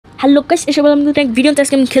Hello guys, এসে বললাম নতুন এক ভিডিওতে।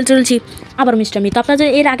 আজকে আমি খেলতে চলছি আবার মিস্টার মি। তো আপনাদের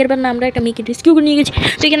এর আগের বার না আমরা একটা মিকি রেস্কিউ করে নিয়ে গেছি।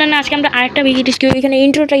 তো এখানে না আজকে আমরা আরেকটা মিকি রেস্কিউ, এখানে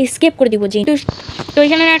ইন্ট্রোটা স্কেপ করে দিব। তো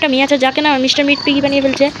এখানে না একটা মেয়ে আছে যাকে না মিস্টার মিট পিগি বানিয়ে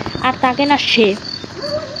ফেলছে, আর তাকে না সে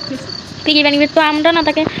পিগি বানিয়ে। তো আমরা না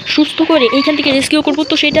তাকে সুস্থ করে এইখান থেকে রেস্কিউ করবো।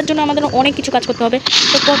 তো সেটার জন্য আমাদের অনেক কিছু কাজ করতে হবে।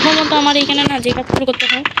 তো প্রথমত আমার এখানে না যে কাজগুলো করতে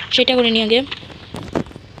হয় সেটা করে নিয়ে আগে।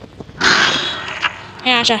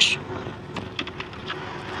 হ্যাঁ আস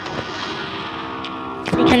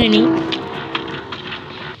এখানে নেই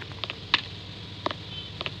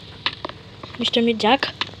মিস্টার মিট যাক।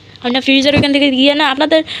 আমি না ফ্রিজের ওইখান থেকে গিয়ে না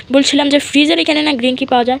আপনাদের বলছিলাম যে ফ্রিজের এখানে না গ্রিন কি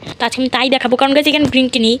পাওয়া যায়। তো আজকে আমি তাই দেখাবো, কারণ গাছ এখানে গ্রিন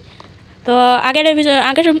কি নেই। তো আগের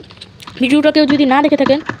ভিডিওটা কেউ যদি না দেখে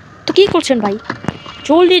থাকেন তো কী করছেন ভাই,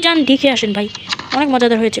 জলদি যান দেখে আসেন ভাই, অনেক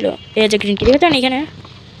মজাদার হয়েছিল। এই যে গ্রিন কি দেখেছেন এখানে,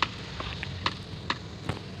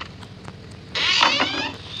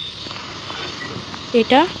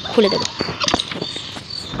 এটা খুলে দেবো।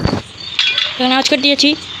 এখানে আজ করে দিয়েছি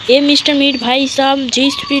এ মিস্টার মিট ভাই সাহ যেই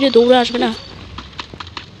স্পিডে দৌড়ে আসবে না।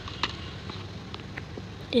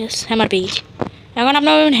 ইয়েস, হ্যামার পেয়ে গেছি। এখন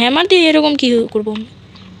আপনার হ্যামার দিয়ে এরকম কী করবো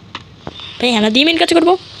ভাই? হ্যামার দিয়ে মেন কাজ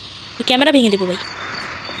করবো, ক্যামেরা ভেঙে দেবো ভাই।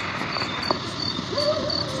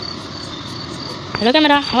 হ্যালো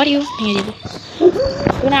ক্যামেরা, হাওয়ার ইউ, ভেঙে দেবো।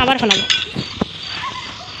 ওখানে আবার ফেলাবো,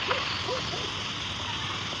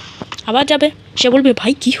 আবার যাবে। সে বলবে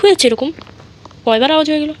ভাই কী হয়েছে এরকম, কয়বার আওয়াজ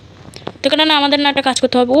হয়ে গেলো। তো এখানে না আমাদের না একটা কাজ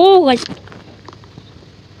করতে হবে। ও ভাই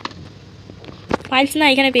ফাইলস না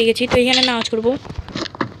এখানে পেয়ে গেছি। তো এখানে না আওয়াজ করবো।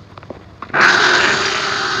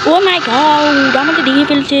 ও মাই গড, আমাকে দিয়ে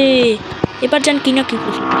ফেলছে। এবার যান কি না কি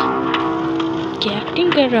করছে, क्या एक्टिंग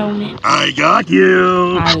कर रहा हूँ मैं। I got you.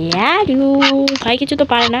 I got you। ভাই কিছু তো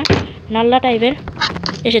পারে না, নাল্লা টাইপের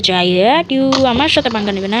এসেছে। I got you, আমার সাথে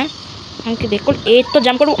পাঙ্গা নেবে না। আমাকে দেখো, এই তো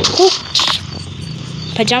জাম্প করবো। খুব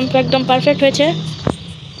ভাই জাম্প একদম পারফেক্ট হয়েছে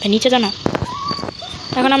ভাই, নিচে জানা।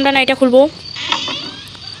 এখন আমরা না এটা খুলবো,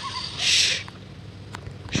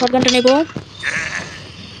 শটগানটা নেব,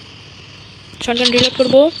 শটগান রিলোড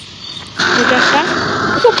করবো। এটা একটা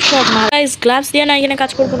খুব শর্ট মার। গ্লাভস দিয়ে না এখানে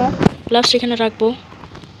কাজ করবো না, গ্লাভস এখানে রাখবো।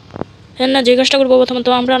 হ্যাঁ না যে কাজটা করবো প্রথমত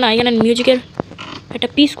আমরা না এখানে মিউজিকের একটা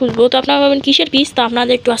পিস খুঁজবো। তো আপনারা ভাবেন কিসের পিস, তা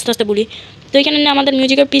আপনাদের একটু আস্তে আস্তে বলি। তো এখানে না আমাদের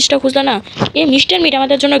মিউজিকের পিসটা খুঁজলে না এই মিস্টার মিট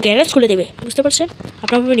আমাদের জন্য গ্যারেজ খুলে দেবে, বুঝতে পারছেন?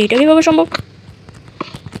 আপনারা ভাবেন এটা কীভাবে সম্ভব?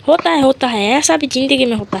 होता है ऐसा भी जिंदगी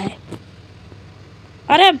में होता है।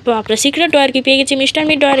 अरे बाप रे, সিক্রেট ডয়ার কি পেয়ে গেছি। মিস্টার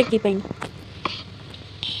মিট ডয়ারের কি পাইনি।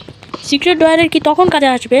 সিক্রেট ডয়ারের কি তখন কাজে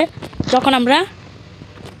আসবে যখন আমরা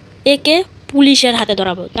একে পুলিশের হাতে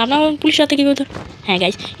ধরাবো। তো আপনার পুলিশের হাতে কীভাবে ধর, হ্যাঁ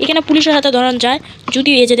গাইজ এখানে পুলিশের হাতে ধরানো যায়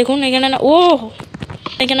যদি এই যে দেখুন এখানে না, ও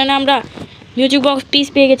এখানে না আমরা মিউজিক বক্স পিস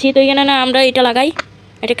পেয়ে গেছি। তো এখানে না আমরা এটা লাগাই,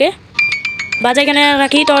 এটাকে বাজা এখানে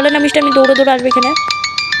রাখি, তাহলে না মিস্টার মিট দৌড়ে দৌড়ে আসবে। এখানে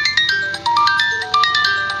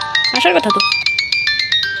আসার কথা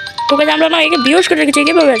তো গাইজ আমরা না একে বিয়োজ করে রেখেছি,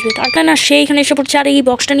 কীভাবে আসবে? তারপরে না সে এখানে এসে পড়ছে, আর এই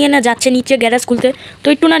বক্সটা নিয়ে না যাচ্ছে নিচে গ্যারেজ খুলতে। তো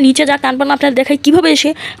একটু না নিচে যাক, তারপর না আপনার দেখাই কীভাবে এসে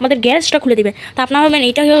আমাদের গ্যারেজটা খুলে দেবে। তা আপনার ভাবেন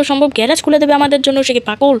এইটা কীভাবে সম্ভব, গ্যারেজ খুলে দেবে আমাদের জন্য? সে কি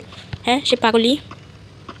পাগল? হ্যাঁ সে পাগলই।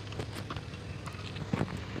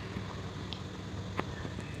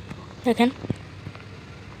 দেখেন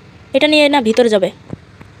এটা নিয়ে না ভিতরে যাবে,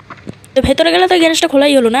 তো ভেতরে গেলে তো গ্যারেজটা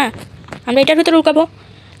খোলাই হলো না। আমরা এটার ভিতরে লুকাবো,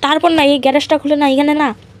 তারপর না এই গ্যারেজটা খুলে না এখানে না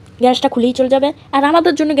গ্যারেজটা খুলেই চলে যাবে, আর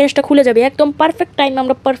আমাদের জন্য গ্যারেজটা খুলে যাবে একদম পারফেক্ট টাইম।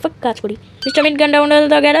 আমরা পারফেক্ট কাজ করি। মিস্টার মিট গান down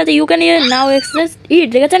the garage, you can now access ইট।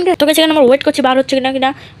 দেখেছেন তোকে সেখানে আমরা ওয়েট করছি বার হচ্ছে কিনা কিনা।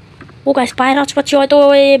 ও গাছ পায়ের আওয়াজ পাচ্ছি, হয়তো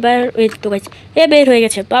এই তো গাছ বের হয়ে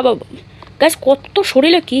গেছে। বাবা গাছ কত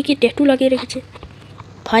শরীরে কী কী ট্যাটু লাগিয়ে রেখেছে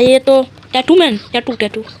ভাই, এ তো ট্যাটু ম্যান।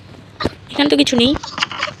 ট্যাটু এখানে তো কিছু নেই।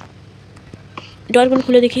 ডরগুলো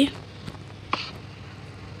খুলে দেখি।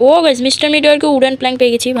 ও guys mister meet ডরকে wooden Planck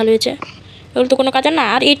পেয়ে গেছি, ভালো হয়েছে। এগুলো তো কোনো কাজের না,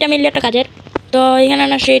 আর এইটা মিললে একটা কাজের। তো এখানে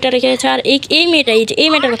না সেটা রেখে গেছে। আর এই মেয়েটা, এই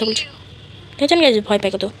মেয়েটার কথা বলছি, দেখেছেন গাইজ ভয়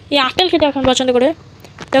পাই কত। এই আপেল খেতে এখন পছন্দ করে।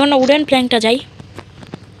 তখন না উডেন প্ল্যাঙ্কটা যাই,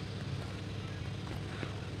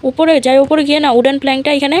 উপরে গিয়ে না উডেন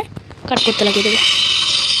প্ল্যাঙ্কটা এখানে কাট করতে লাগিয়ে দেবে।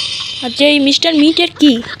 আর যে এই মিস্টার মিটের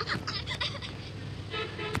কি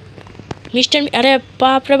আরে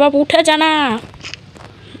বাপ রে বাপ, উঠে জানা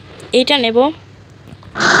এইটা নেব।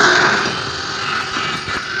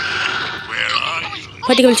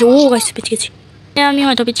 হয়তো বলছি ও গাছ পিছিয়ে গেছি, আমি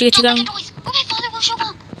হয়তো পিছিয়ে গেছি, কারণ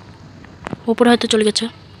উপরে হয়তো চলে গেছে,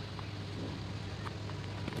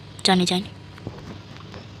 জানি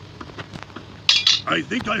I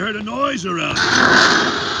think I heard a noise around.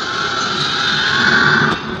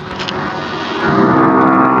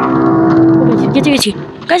 গেছি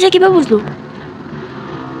কাছে কীভাবে বুঝলো?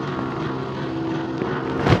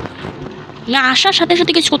 না আসার সাথে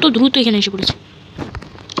সাথে কিছু কত দ্রুত এখানে এসে পড়েছে।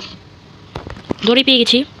 দড়ি পেয়ে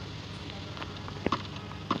গেছি,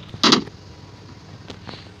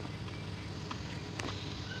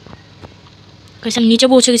 গাইস আমি নিচে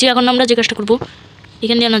পৌঁছে গেছি, এখন আমরা যে কাজটা করবো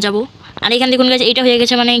এখান দিয়ে না যাবো। আর এখান দেখুন গাইস এইটা হয়ে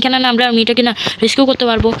গেছে, মানে এখানে না আমরা মেয়েটাকে না রেস্কিউ করতে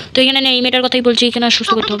পারবো। তো এখানে না এই মেয়েটার কথাই বলছি, এখানে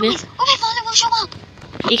সুস্থ করতে হবে।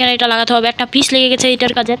 এখানে এটা লাগাতে হবে, একটা পিস লেগে গেছে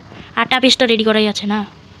এটার কাজের, আটটা পিসটা রেডি করাই আছে না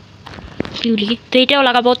পিউলি। তো এটাও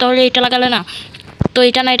লাগাবো, তাহলে এটা লাগালে না তো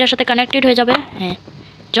এটা না এটার সাথে কানেক্টেড হয়ে যাবে। হ্যাঁ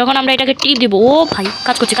যখন আমরা এটাকে টিপ দিব, ও ভাই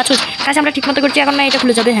কাজ করছে কাজ করছে কাজ আমরা ঠিক মতো করছি। এখন না এটা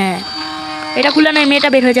খুলে যাবে, হ্যাঁ এটা খুলে না মেয়েটা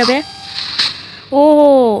বের হয়ে যাবে। ও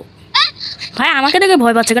ভাই আমাকে দেখে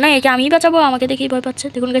ভয় পাচ্ছে কেন? একে আমি বাঁচাবো, আমাকে দেখেই ভয় পাচ্ছে।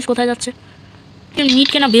 দেখুন গাইস কোথায় যাচ্ছে।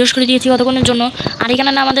 মিটকে না বেরোস করে দিয়েছি কতক্ষণের জন্য। আর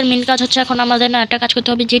এখানে না আমাদের মেন কাজ হচ্ছে এখন আমাদের না একটা কাজ করতে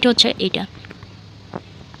হবে, যেটা হচ্ছে এইটা।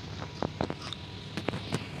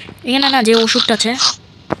 এখানে না যে ওষুধটা আছে,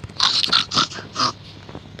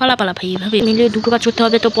 পালা পালা ভাই এইভাবে মিলিয়ে দুটো কাজ করতে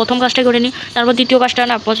হবে। তো প্রথম কাজটা করে নিই, তারপর দ্বিতীয় কাজটা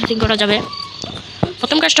না প্রসেসিং করা যাবে।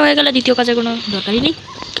 প্রথম কাজটা হয়ে গেলে দ্বিতীয় কাজের কোনো দরকারই নেই,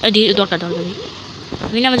 দরকার নেই।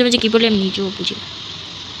 আমি না মাঝে মাঝে কী বলি আমি নিজেও বুঝি না।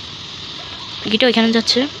 পিকিটাও এখানে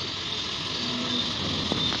যাচ্ছে,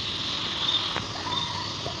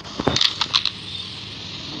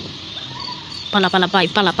 পালা পালা ভাই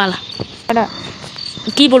পালা পালা।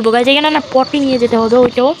 কী বলবো গাইজ, এখানে না পটি নিয়ে যেতে হবে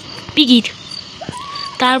ওইটাও পিগির,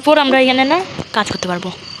 তারপর আমরা এখানে না কাজ করতে পারবো।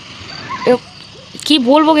 কি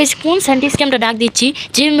বলবো গাইজ, কোন সায়েন্টিস্টকে আমরা ডাক দিচ্ছি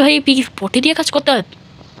যে ভাই পিগি পটি দিয়ে কাজ করতে হবে?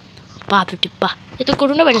 বাপ রে বাহ, এ তো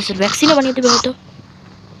করোনা ভাইরাসের ভ্যাকসিনও বানিয়ে দেবে হয়তো।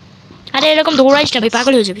 আরে এরকম দৌড়াইস না ভাই,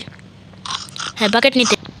 পাগল হয়ে যাবি। হ্যাঁ বাকেট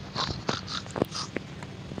নিতে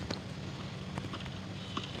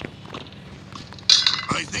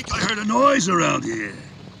I think I heard a noise around here.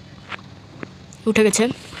 উঠে গেছে।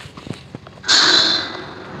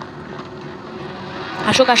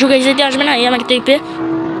 আসুক আসুক, এই যেতে আসবে না, এই আমাকে দেখবে।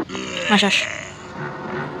 আস আস।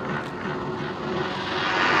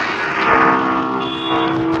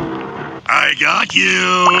 I got you.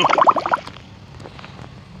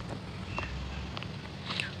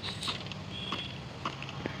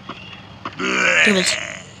 ঠিক বলছি,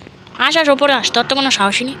 আস আস ওপরে আস, তোর তো কোনো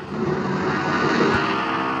সাহসই নেই।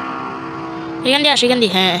 এখান দিয়ে আস, এখান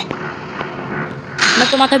দিয়ে। হ্যাঁ আমার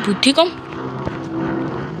তো মাথায় বুদ্ধি কম।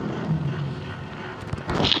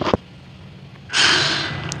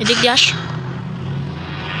 এদিক দিয়ে আস,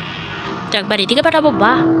 তো একবার এদিকে পাঠাবো।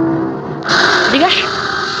 বাহ এদিকে আস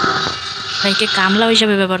ভাইকে কামলা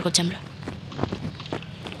হিসাবে ব্যবহার করছি আমরা।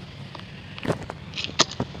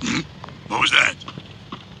 What was that?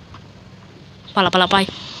 পালা পালা পাই।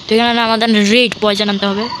 তো এখানে না আমাদের রেড পয়জন আনতে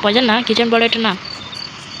হবে। পয়জন না, কিচেন বলে এটা না,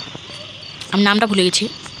 আমি নামটা ভুলে গেছি।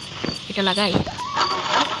 এটা লাগাই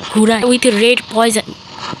ঘুরাই উইথ রেড পয়জন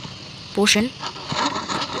পোশন।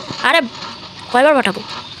 আরে কয়বার পাঠাবো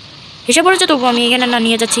এসে পড়েছে, তবু আমি এখানে না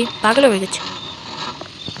নিয়ে যাচ্ছি, পাগল হয়ে গেছে।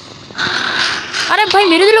 আরে ভাই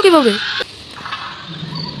মেরে দিল কীভাবে?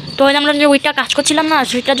 তো আমরা যে ওইটা কাজ করছিলাম না,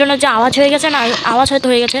 সেটার জন্য যে আওয়াজ হয়ে গেছে না, আওয়াজ হয়তো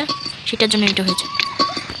হয়ে গেছে, সেটার জন্য এটা হয়েছে।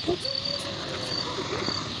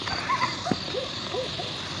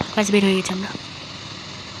 গাছ বের হয়ে গেছে আমরা,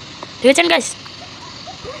 দেখেছেন গাছ?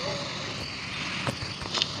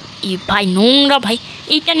 ই ভাই নোংরা ভাই,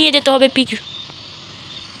 এইটা নিয়ে যেতে হবে পিক।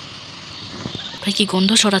 ভাই কি গন্ধ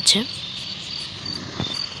সরাচ্ছে।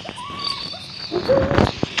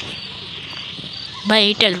 ভাই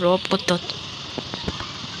এইটা রব করতে হতো।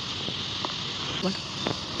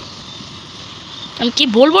 আমি কি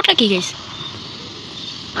বলবোটা কি guys?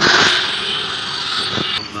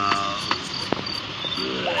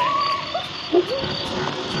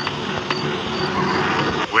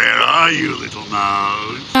 Where are you, little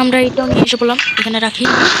mouse? আমরা এইটাও নিয়ে এসে বললাম, এখানে রাখি।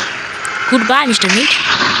 Good bye mister meet.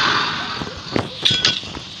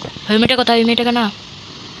 ওই মেয়েটা কথা, ওই মেয়েটাকে না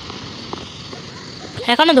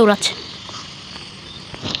এখনো দৌড়াচ্ছে।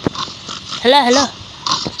 হ্যালো হ্যালো,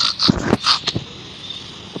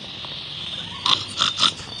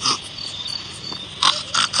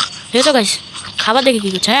 এই তো গাইস খাবার দেখে কি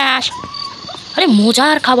করছে। হ্যাঁ আস, আরে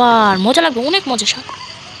মজার খাবার, মজা লাগবে, অনেক মজা। সব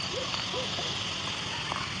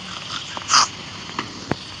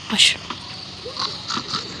আস,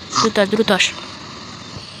 দ্রুত আস দ্রুত আস।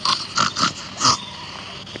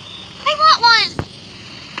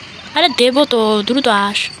 আরে দেবো তো, দ্রুত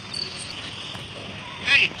আস।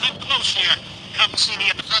 Hey, I'm close here. Come see me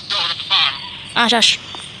at the front door of the farm. আস আস,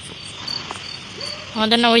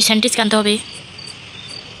 আমাদের না ওই সায়েন্টিস্ট আনতে হবে।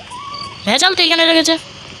 ভেজাল তো এখানে রেখেছে।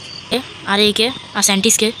 আর এইকে আর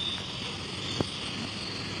সায়েন্টিস্টকে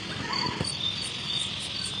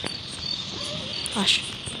আস,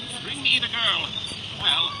 Bring me the girl.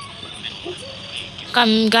 Well, come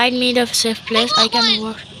guide me the safe place I can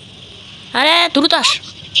work. আরে দ্রুত আস,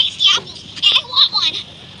 Tasty apple. I want one.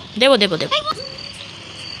 দেবো দেবো দেবো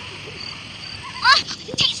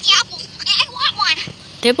Tasty apple. I want one.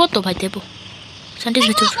 দেবো তো ভাই দেবো। সায়েন্টিস্ট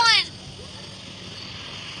I ভিতর want one.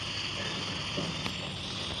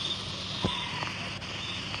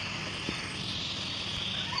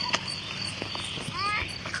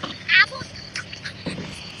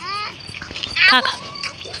 খা খা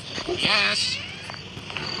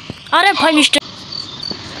আরে ভাই মিস্টার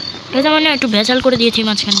এটা মানে একটু ভেজাল করে দিয়েছি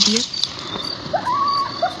মাঝখান দিয়ে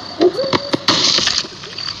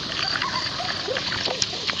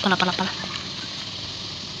পালা পালা পালা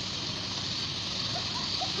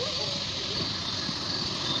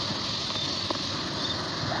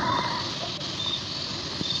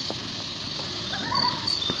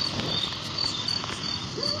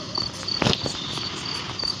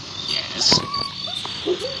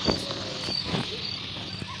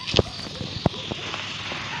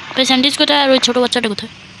স্যান্ডউইচ কোথায় আর ওই ছোট বাচ্চাটা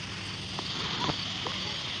কোথায়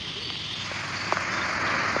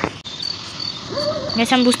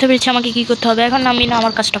আমি বুঝতে পেরেছি আমাকে কি করতে হবে এখন আমি না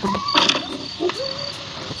আমার কাজটা করবো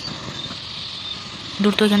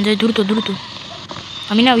দ্রুত ওইখান যাই দ্রুত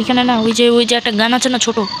আমি না ওইখানে না ওই যে একটা গান আছে না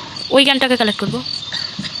ছোট ওই গানটাকে কালেক্ট করবো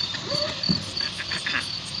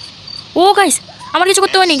ও গাইস আমার কিছু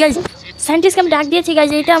করতে হয়নি গাইস সায়েন্টিস্টকে আমি ডাক দিয়েছি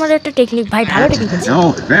গাইস এটা আমার একটা টেকনিক ভাই ভালো টেকনিক আছে Oh,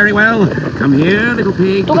 very well. Come here, little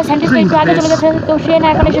pig. তোকে সায়েন্টিস্ট একটু আগে চলে গেছে তো সে না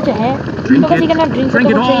এখন এসেছে হ্যাঁ তোকে ঠিক না ড্রিঙ্ক Drink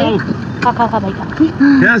করতে it হচ্ছে all. খা ভাই খা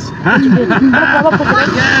Yes. কোনো প্রভাব পড়ছে না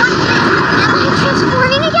Yes.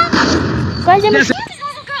 Transforming again? গাইস আমি Yes.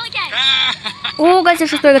 Little girl again. ও গাইস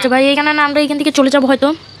সুস্থ হয়ে গেছে ভাই এখানে না আমরা এখান থেকে চলে যাবো হয়তো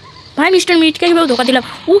ভাই মিস্টার মিটকে কীভাবে ধোকা দিলাম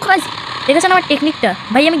ও গাইস দেখেছেন আমার টেকনিকটা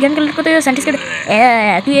ভাই আমি জ্ঞান কালেক্ট করতে সায়েন্টিস্টকে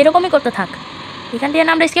তুই এরকমই করতে থাক এখান থেকে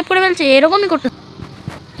না আমরা স্কেপ করে ফেলছি এরকমই করতে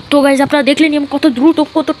তো গাইজ আপনারা দেখলেন আমি কত দ্রুত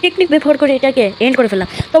কত টেকনিক ব্যবহার করে এটাকে এন্ড করে ফেললাম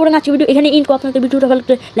তারপরে আজকে ভিডিও এখানে ইনকো আপনাদের ভিডিওটা ভালো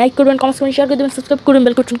লাইক করবেন কমেন্ট করবেন শেয়ার করে দেবেন সাবস্ক্রাইব করবেন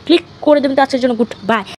বেল করবেন ক্লিক করে দেবেন তো আজকের জন্য গুড বাই